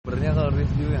kalau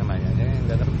review yang nanyanya yang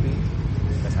nggak ngerti.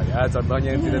 Kayak saya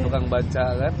contohnya yang tidak tukang baca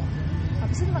kan. Apa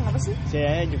sih tentang apa sih?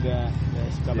 Saya juga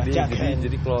suka baca kan.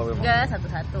 Jadi kalau memang Enggak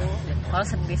satu-satu. Kalau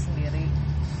sendiri.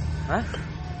 Hah?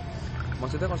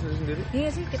 Maksudnya kalau sendiri?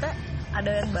 Iya sih, kita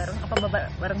ada yang bareng apa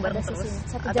bareng-bareng terus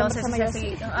atau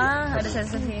sesi-sesi. Ada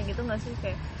sesi-sesinya gitu enggak sih,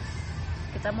 kayak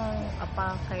kita mau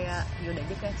apa, kayak yaudah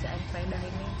aja kayak si Faedah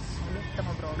ini. Udah kita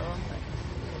ngobrol doang kayak.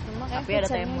 Tapi ada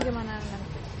tema gimana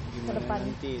nanti ke depan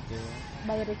nanti itu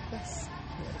by request.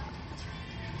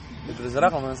 Ya, terserah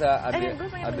kalau misalnya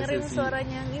gue pengen ada dengerin sesi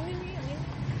suaranya yang ini nih, yang ini.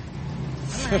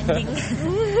 Anjing.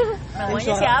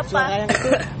 Namanya siapa? Suara yang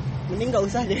itu mending nggak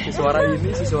usah deh. si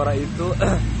suara itu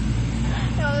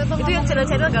Itu yang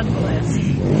channel-channel ganggu ya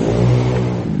sih.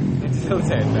 itu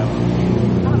channel.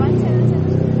 Apaan channel?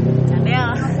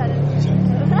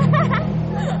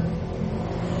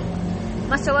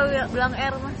 Mas coba bilang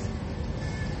R, Mas.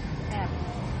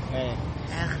 R.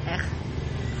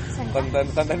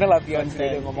 Kontennya latihan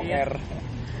sendiri ngomong iya. R.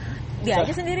 Dia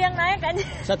aja sendiri yang naik aja.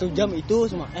 1 jam itu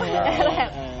semua.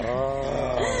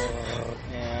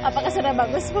 Apakah sudah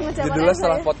bagus pengucapan? Judulnya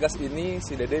setelah podcast ini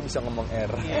si Dede bisa ngomong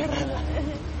R.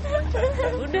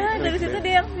 Udah dari situ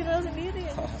dia yang viral sendiri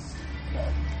ya.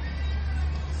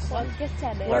 Podcast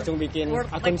cadel. Langsung bikin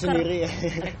akun sendiri ya.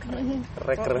 World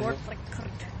record.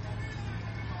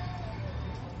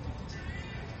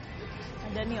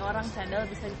 Ada nih orang cadel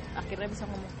akhirnya bisa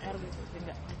ngomong R gitu.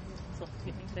 Enggak. So,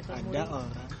 gini record Ada orang.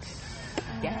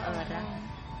 Ya orang.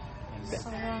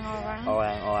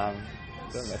 Orang.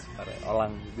 Itu enggak separah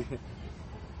orang gitu.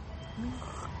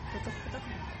 Tutup.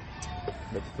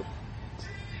 Udah tutup.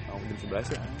 Mau jam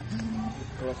 11 ya?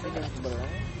 Kalau saya jam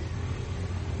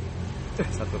 11.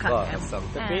 Satu kosong.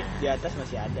 Tapi di atas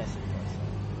masih ada sih.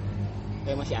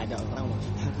 Masih ada orang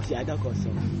maksudnya. Masih ada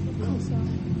kosong.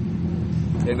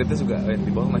 Yang di atas juga, yang di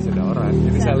bawah masih ada orang.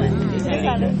 Jadi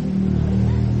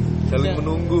saling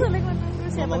menunggu.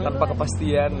 Tanpa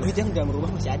kepastian. Itu yang dalam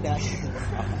rumah masih ada.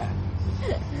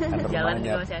 Jalan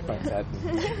juga masih ada.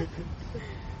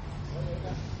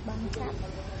 Bangsat.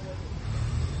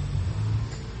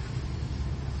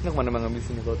 Ini kemana mengambil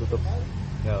sini kalau tutup?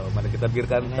 Ya, mari kita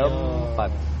pikirkan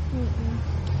tempat.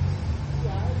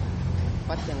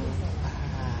 Tempat yang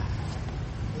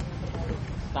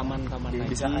taman-taman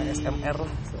lagi. Bisa ASMR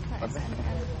lah.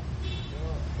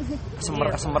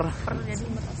 Kesemer.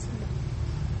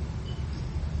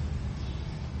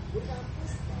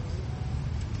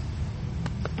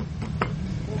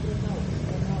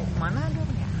 Mana dong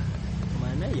ya?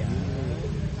 Mana ya?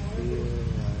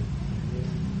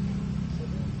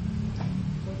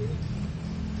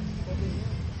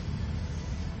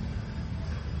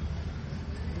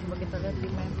 Coba kita lihat di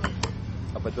map.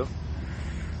 Apa tuh?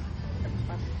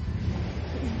 Tempat.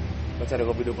 Baca ada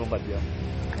kopi 24 jam.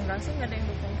 Enggak sih, enggak ada yang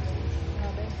dukung. Enggak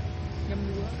ada. Jam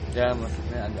 2. Ya,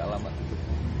 maksudnya agak lama tutup.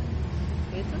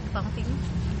 Itu tukang ting.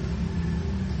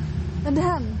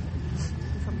 Dan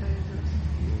Sampai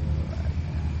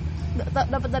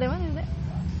dapat dari mana Dek?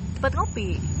 tempat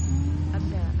ngopi.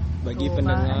 Ada. Bagi Tuh,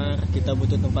 pendengar, kita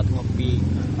butuh tempat ngopi.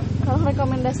 Kalau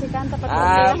rekomendasikan tempat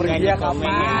pergi ya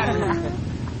kapan?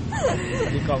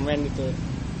 Di komen itu.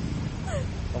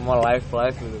 Mau live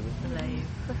gitu. Live.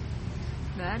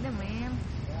 Enggak ada, men.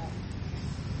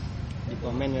 Di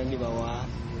komen yang di bawah.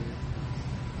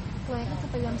 Kuliahnya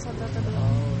sampai jam 1 atau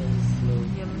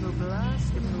 2? Jam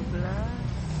 12.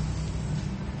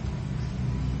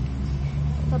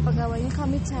 Pak pegawainya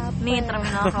kami capek. Nih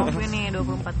terminal kopi nih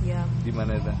 24 jam. Di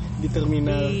mana itu? Di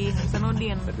terminal. Di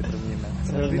Hasanuddin. Di terminal.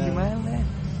 Di mana?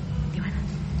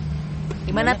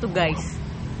 Di mana tuh, guys?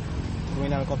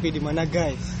 Terminal kopi di mana,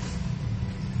 guys?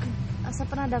 Asa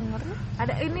pernah denger?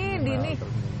 Ada ini di ini.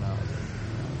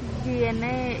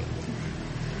 Gini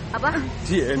Apa?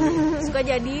 Suka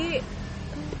jadi.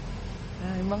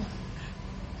 Nah, emang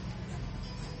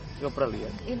gak pernah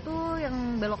lihat. Itu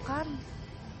yang belokan.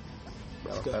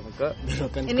 Belokan ke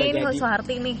Ini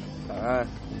Soeharti nih.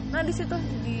 Nah, di situ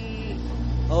di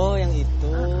Oh, yang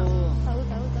itu. Tahu.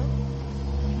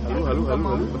 Halo.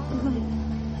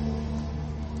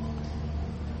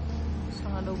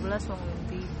 11:30 Wong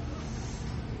Linti.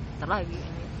 Ntar lagi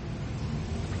ini.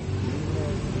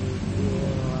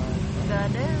 Gak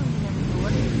ada yang jam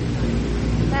 2.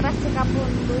 Teras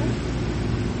Cikapundu.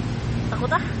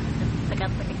 Takut ah.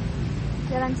 TKT.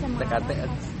 Jalan Cemara. TKT.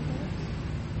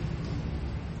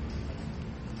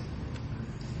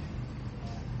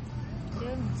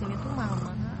 Dia sini tuh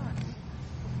mahal-mahal.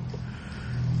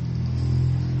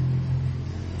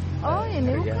 Oh, ini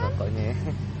Harga bukan? rokoknya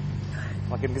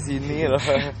makin kesini loh,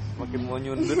 makin mau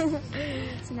nyundut.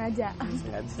 Sengaja.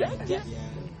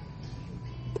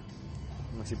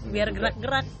 Masih punya biar juga.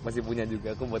 gerak-gerak. Masih punya juga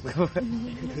aku buat kamu.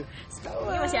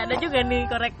 Ini masih ada juga nih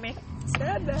korek nih.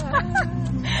 Ada.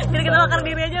 Jadi kita bakar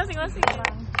diri aja masing-masing.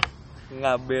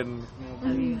 Ngaben.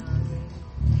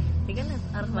 Ini kan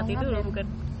harus mati dulu bukan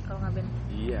kalau ngaben.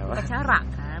 Iya lah. Cara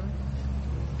kan.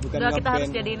 Bukan Udah kita ngeband. harus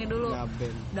jadi ini dulu.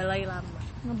 Ngeband. Dalai Lama.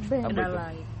 Ngeband. Apa itu?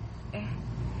 Dalai.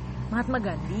 Mahatma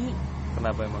Gandhi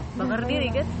Kenapa emang? bakar diri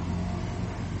kan?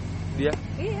 Dia?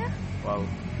 Iya. Wow.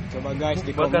 Coba guys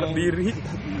di Bakar komen. diri.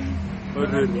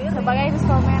 Waduh. Coba guys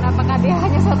komen apakah dia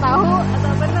hanya so tahu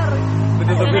atau benar.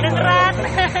 Betul-betul. Jangan dengeran.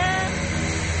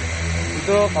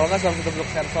 Itu kalau nggak langsung kita blok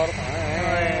sensor.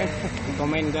 Di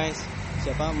komen guys.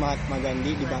 Siapa Mahatma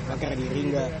Gandhi dibakar diri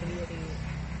enggak?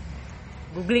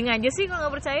 Googling aja sih kalau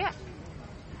nggak percaya.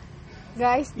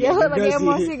 Guys, dia Iya juga lagi sih.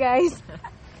 emosi guys.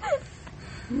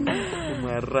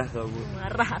 Marah kamu.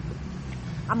 Marah tuh.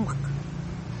 Ambek.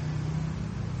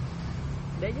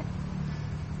 Udah aja.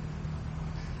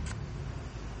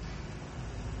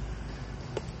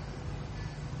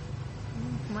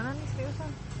 Kemana nih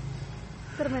seriusan?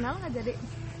 Terminal nggak jadi.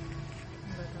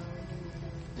 Nggak tahu.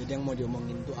 Jadi yang mau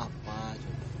diomongin tuh apa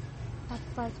coba?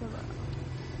 Apa coba?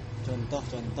 Contoh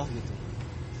gitu.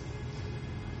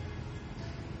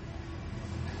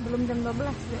 Belum jam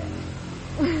 12 ya.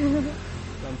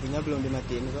 Lampunya belum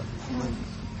dimatiin kok.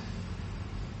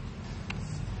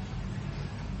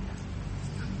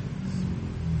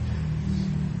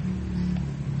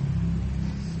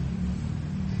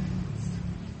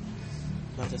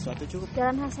 Bahas sesuatu cukup.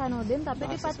 Jalan Hasanuddin tapi di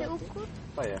Bahas Pati sesuatu. Ukur.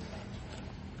 Apa ya?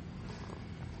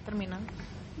 Terminal.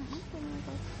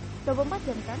 24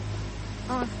 jam kan?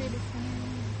 Oh, sih di sana.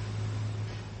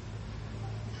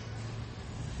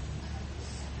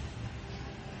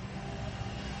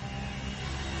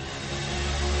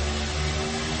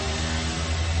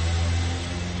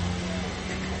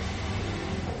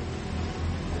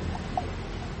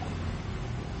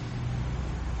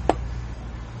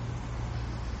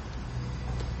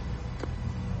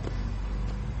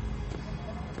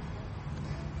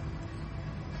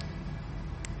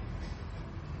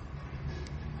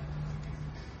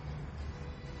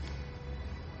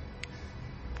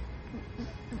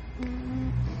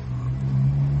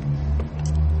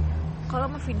 Kalau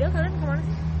sama Fidel kalian kemana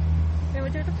sih? Yang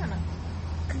macam itu mana?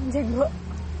 Jenggo.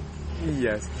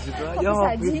 Iya, situ aja bisa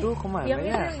waktu Ji? itu kemana Yang ya?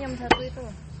 itu yang jam 1 itu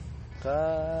loh. Ke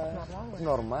Normal nggak?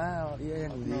 normal, iya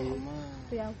yang di Normal.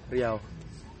 Riau. Riau.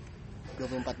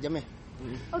 24 jam ya?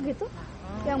 Oh gitu?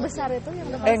 Yang besar itu yang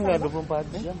udah Enggak besar.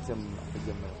 24 jam jam apa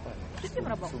jam berapa ya? Terus jam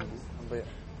berapa? Subuh sampai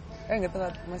enggak tahu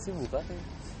masih buka kayaknya.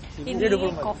 Ini Iya,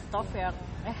 24. Koftov yang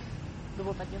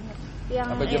 24 jam nggak? Yang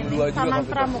Apa jam ini, 2 juga Taman waktu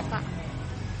itu? Pramuka.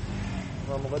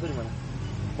 Pramuka tuh di mana?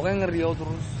 Pokoknya ngeriau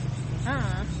terus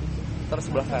terus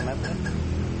sebelah kanan kan. Sebelah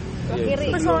Iya, kiri.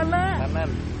 sebelum Pesona. Kanan.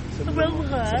 Sebelah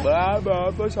bukan? Sebelah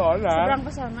pesona. Seberang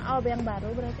ke sana. Oh, yang baru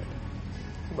berarti.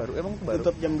 Itu baru emang itu baru.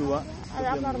 Tutup jam 2. Ada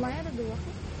abnormalnya ada 2.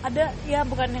 Ada, ya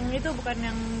bukan yang itu, bukan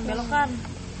yang belokan.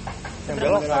 Yang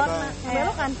belok kan. Pesona. Yang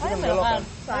belokan. Oh, yang belokan. belokan.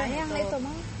 Soalnya yang itu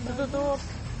mah Tutup.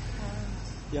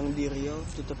 Yang di Riau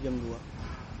tutup jam 2.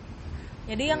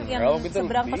 Jadi yang Kalau gitu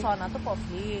seberang lebih. pesona tuh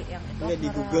kopi, yang itu Lihat di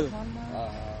Abnormal Google. Pesona.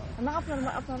 emang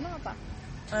abnormal apa?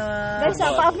 Eh, Guys,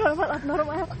 apa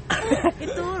abnormal?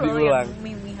 itu loh Diulang. yang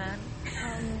mimihan.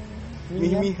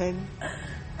 Mimihan.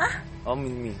 Oh,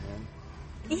 mimihan.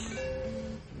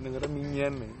 Dengarnya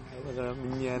minyan nih. Dengarnya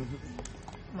minyan.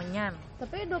 Menyan.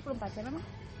 Tapi 24 jam emang?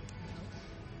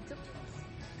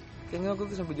 Kayaknya aku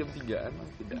tuh sampai jam 3-an,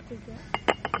 tidak. 3.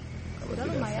 Kalau Udah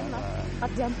tidak lumayan lah. salah.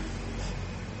 4 jam.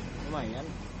 Lumayan.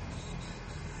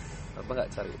 Apa nggak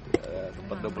cari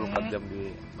tempat 24 jam di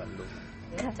Bandung?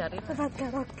 Ya, cari Tempat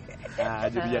karaoke. Ah,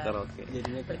 jadinya karaoke.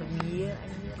 Jadinya kayak bergembira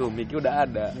anjir. Tuh, Miki udah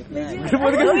ada.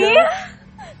 Oh iya.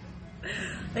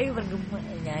 Lagi bergema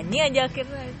nyanyi aja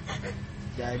akhirnya.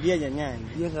 jadi aja nyanyi.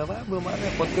 Iya nggak apa, belum ada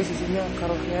podcast isinya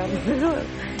karaokean.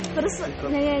 Terus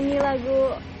nyanyi lagu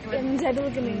yang jadul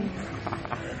gini.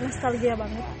 Nostalgia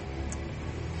banget.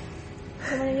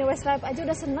 Cuma nyanyi Westlife aja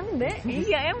udah seneng deh.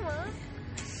 Iya emang.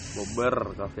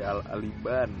 Bober, Cafe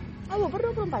Aliban. Oh, Bogor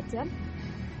 24 jam.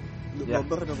 Ya.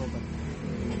 Dober. Tapi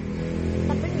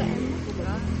enggak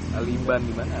enak. Aliban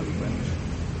di mana Aliban?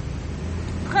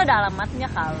 Kok ada alamatnya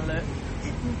kali.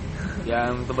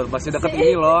 Yang tempat masih dekat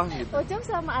ini loh, gitu. Pocong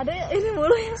sama ada ini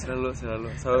mulu ya. Selalu.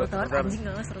 Trotoar anjing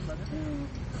nggak seru banget.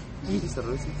 Ih,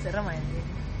 seru sih. Serem anjing.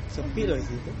 Sepi loh di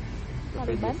situ.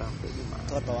 Aliban. Sampai di mana?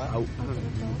 Trotoar. Tahu.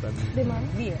 Bukan. Di mana?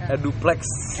 Dia. Duplex.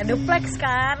 Duplex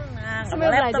kan. Nah, Sambil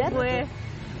sama laptop belajar. gue.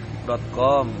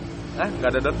 .com. Nggak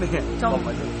ada dot nih. Com. Com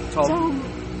aja.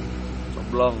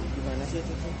 Coblong. Gimana sih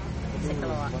itu?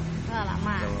 Sekeloa. Nah,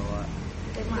 lama. Jawa.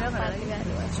 Dia nggak ada lagi.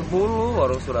 10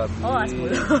 warung Surabi. Oh 10.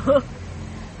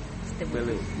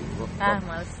 Beli.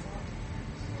 Males.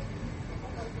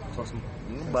 Sos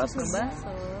ngebat. Bakso.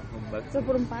 Ngebat.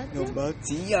 24 jam. Ngebak.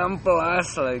 Ciamplas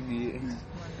lagi.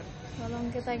 Kalau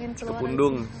kita ingin keluar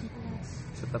Kepundung. aja.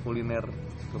 Serta kuliner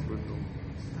Kepundung.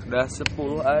 Udah 10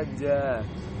 aja.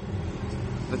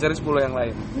 Kita cari 10 yang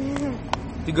lain.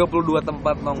 32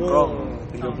 tempat nongkrong.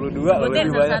 32 Sebutin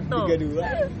lebih banyak. satu. 32.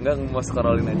 Enggak, mau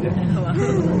scrollin aja.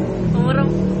 Umur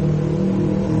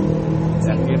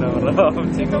Yakin nomor.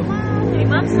 Itu mah jadi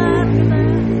makan kita.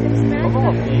 Oh, mau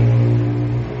ngopi?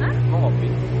 Hah? Mau ngopi?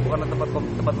 Bukan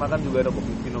tempat makan juga ada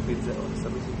kopi Pino Pizza. Wah,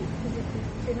 seru sih.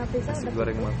 Pino Pizza Nasi udah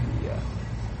goreng mafia.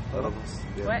 Terus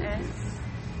WS.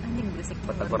 Anjing berisik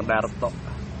Kota Kordarto.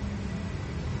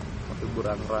 Kopi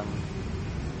Burangrang.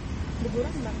 di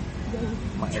Burang bang. Jauh.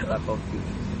 Maeta Coffee.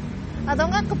 Atau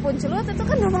enggak ke Puncelut itu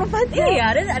kan 24 jam. Iya,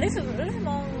 ada sebenarnya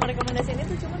mau merekomendasiin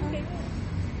itu cuman kayaknya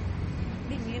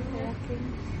dingin. Oke.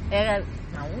 Ya kan,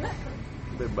 mau nggak?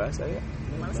 Bebas saya.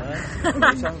 Males.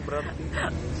 Bisa berarti.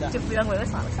 Cuk bilang bebas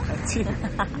males. Anjing.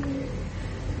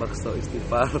 Bakso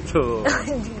istighfar tuh.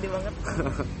 Anjing gede banget.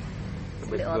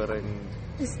 Bebek goreng.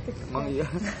 Emang iya.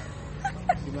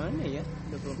 Di mana ya?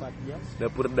 24 jam.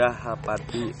 Dapur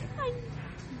Dahapati.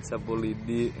 Sapu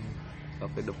Lidi.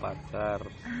 Cafe de Pakar.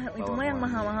 Itu mah yang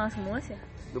mahal-mahal semua sih.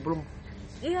 Itu belum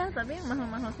Iya, tapi yang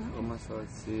mahal-mahal semua. rumah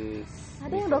sosis.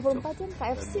 Ada yang 24 jam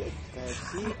KFC.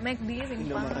 KFC. McD simpang.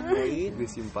 Indomaret Point. Di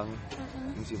Simpang.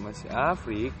 Masih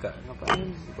Afrika. Ngapain?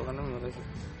 Itu kan namanya sih.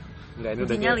 Enggak, ini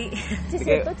udah Nyali. Cis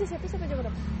itu sampai jam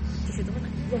berapa? Di situ kan.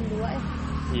 Jam 2 ya.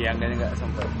 Iya, enggak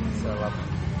sampai selama.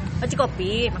 Oh,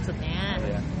 Cikopi maksudnya.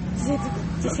 Ya.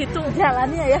 Di situ.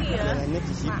 Jalannya ya. Iya. Jalannya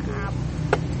di situ.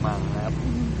 Semangat.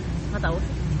 Nggak tahu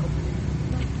sih.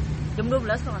 Jam 12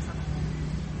 kalau nggak salah.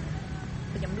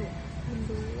 Atau jam 2. Jam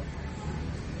 2.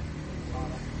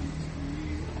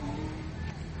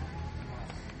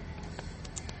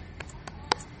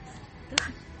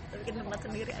 Bikin tempat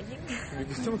sendiri anjing.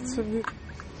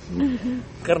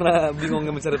 Karena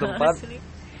bingungnya mencari tempat. Asli.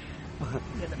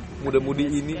 Muda-mudi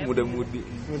ini, muda-mudi.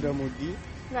 Muda-mudi.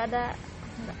 Enggak ada.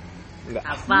 Enggak.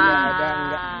 Apa?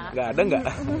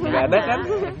 Enggak ada kan?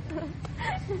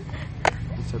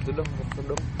 Satu dong.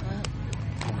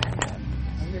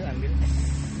 Ambil.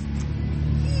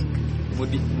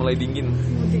 Mudi mulai dingin.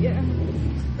 Mudi ya.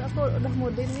 Aku udah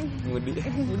mudi nih. Mudi.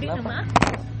 Mudi Kenapa? nama?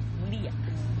 Mudi ya.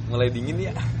 Mulai dingin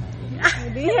ya.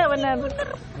 Mudi ya benar.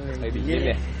 Mulai dingin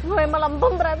ya. Mulai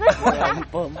melempem berarti.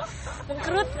 Lampom.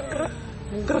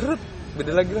 Mengkerut.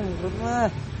 Beda lagi lah menurut mah.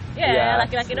 Ya, Iya.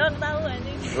 laki-laki doang tahu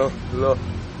anjing. Loh.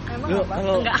 Emang Loh,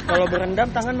 apa? kalau berendam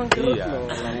tangan mengkerut Iya. loh.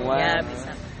 Semua. Ya,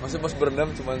 bisa. Maksudnya pas berendam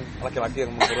cuma laki-laki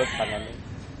yang mengkerut tangannya.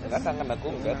 Enggak, tangan aku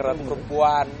enggak, kerat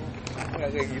perempuan. Enggak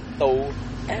kayak gitu.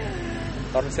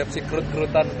 Konsepsi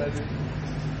kerut-kerutan tadi.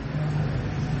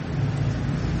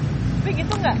 Tapi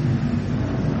gitu enggak?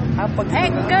 Apa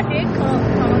gitu? Enggak deh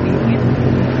kalau dingin.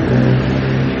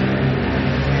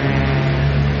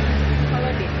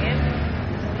 Kalau dingin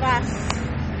keras.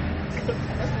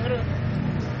 Keras mengerut.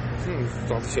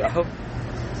 Contoh siapa?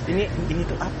 Ini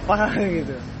tuh apa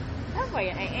gitu. Apa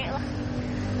ya? Lah.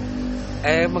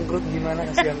 Mengkerut gimana,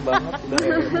 kasihan banget. Udah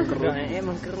mengkerut.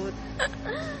 Mengkerut.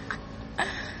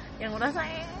 Yang merasa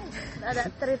Ada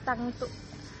teritang tuh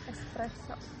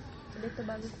espresso. Jadi itu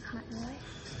bagus anaknya.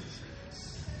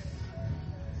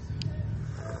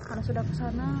 Karena sudah ke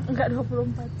sana enggak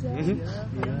 24 jam.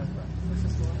 Iya.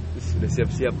 Sudah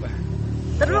siap-siap lah.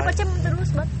 Terus pecem terus,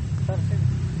 Bat.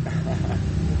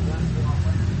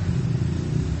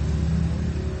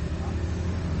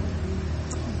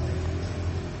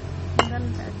 Kan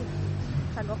tadi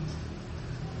kagok.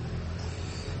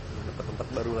 Dapat tempat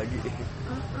baru lagi.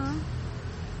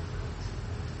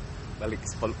 Balik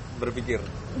berpikir.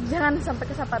 Jangan sampai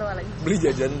ke Saparua lagi. Beli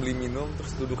jajan, beli minum,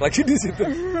 terus duduk lagi di situ.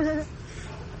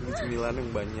 Beli cemilan yang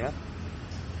banyak.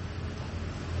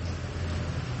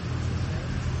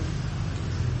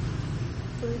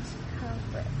 Tulis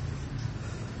cafe.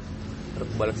 Terus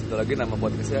balik situ lagi, nama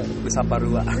podcastnya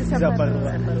Besaparua.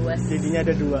 Saparua. Saparua. Jadinya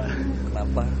ada 2.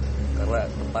 Kenapa? Karena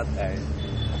tempat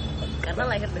Karena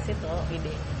lahir di situ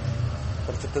ide.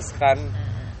 tercetuskan.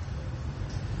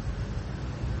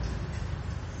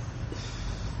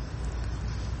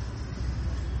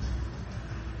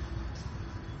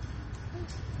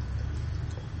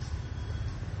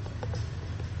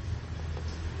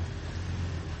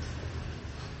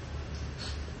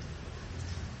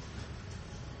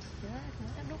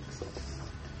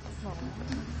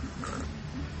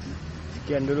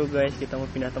 Sekian dulu guys, kita mau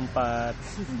pindah tempat.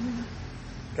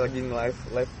 Lagi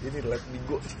live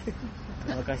Bigo.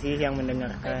 Terima kasih yang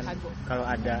mendengarkan. Kalau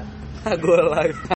ada Gue live.